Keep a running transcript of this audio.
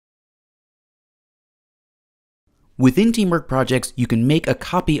Within Teamwork Projects, you can make a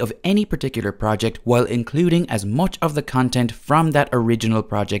copy of any particular project while including as much of the content from that original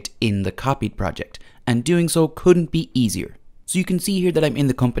project in the copied project, and doing so couldn't be easier. So you can see here that I'm in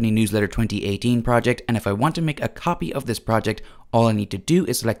the Company Newsletter 2018 project, and if I want to make a copy of this project, all I need to do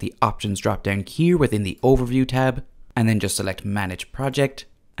is select the options drop down here within the Overview tab, and then just select Manage Project.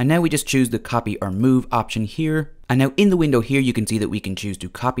 And now we just choose the copy or move option here. And now in the window here, you can see that we can choose to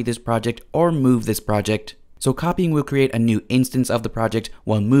copy this project or move this project. So copying will create a new instance of the project,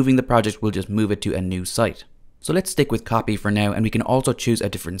 while moving the project will just move it to a new site. So let's stick with copy for now, and we can also choose a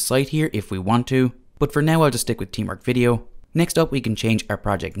different site here if we want to. But for now, I'll just stick with Teamwork Video. Next up, we can change our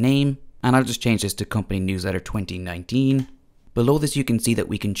project name, and I'll just change this to Company Newsletter 2019. Below this, you can see that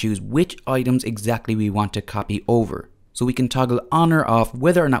we can choose which items exactly we want to copy over. So we can toggle on or off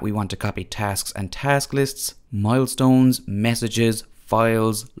whether or not we want to copy tasks and task lists, milestones, messages,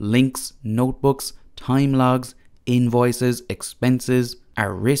 files, links, notebooks, time logs, invoices, expenses,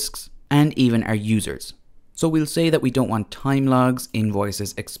 our risks, and even our users. So we'll say that we don't want time logs,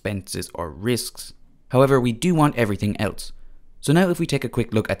 invoices, expenses, or risks. However, we do want everything else. So now if we take a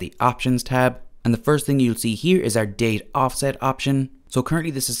quick look at the Options tab, and the first thing you'll see here is our date offset option. So currently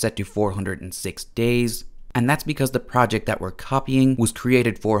this is set to 406 days. And that's because the project that we're copying was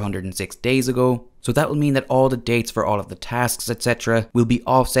created 406 days ago. So that will mean that all the dates for all of the tasks, etc. will be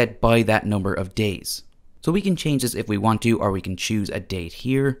offset by that number of days. So we can change this if we want to, or we can choose a date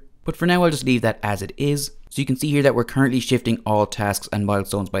here. But for now, I'll just leave that as it is. So you can see here that we're currently shifting all tasks and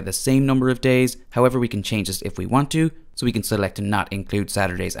milestones by the same number of days. However, we can change this if we want to. So we can select to not include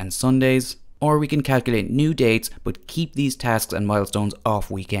Saturdays and Sundays. Or we can calculate new dates, but keep these tasks and milestones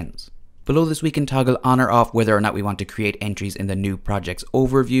off weekends. Below this, we can toggle on or off whether or not we want to create entries in the new project's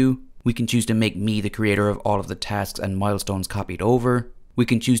overview. We can choose to make me the creator of all of the tasks and milestones copied over. We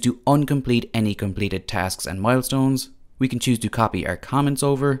can choose to uncomplete any completed tasks and milestones. We can choose to copy our comments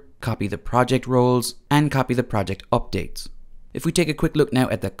over, copy the project roles, and copy the project updates. If we take a quick look now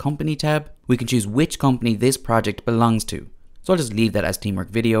at the Company tab, we can choose which company this project belongs to. So I'll just leave that as Teamwork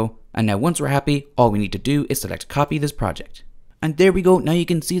Video. And now once we're happy, all we need to do is select Copy this project. And there we go. Now you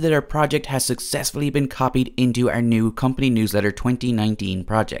can see that our project has successfully been copied into our new Company Newsletter 2019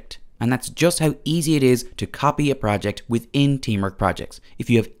 project. And that's just how easy it is to copy a project within Teamwork Projects. If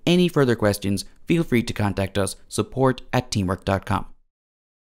you have any further questions, feel free to contact us, support@teamwork.com.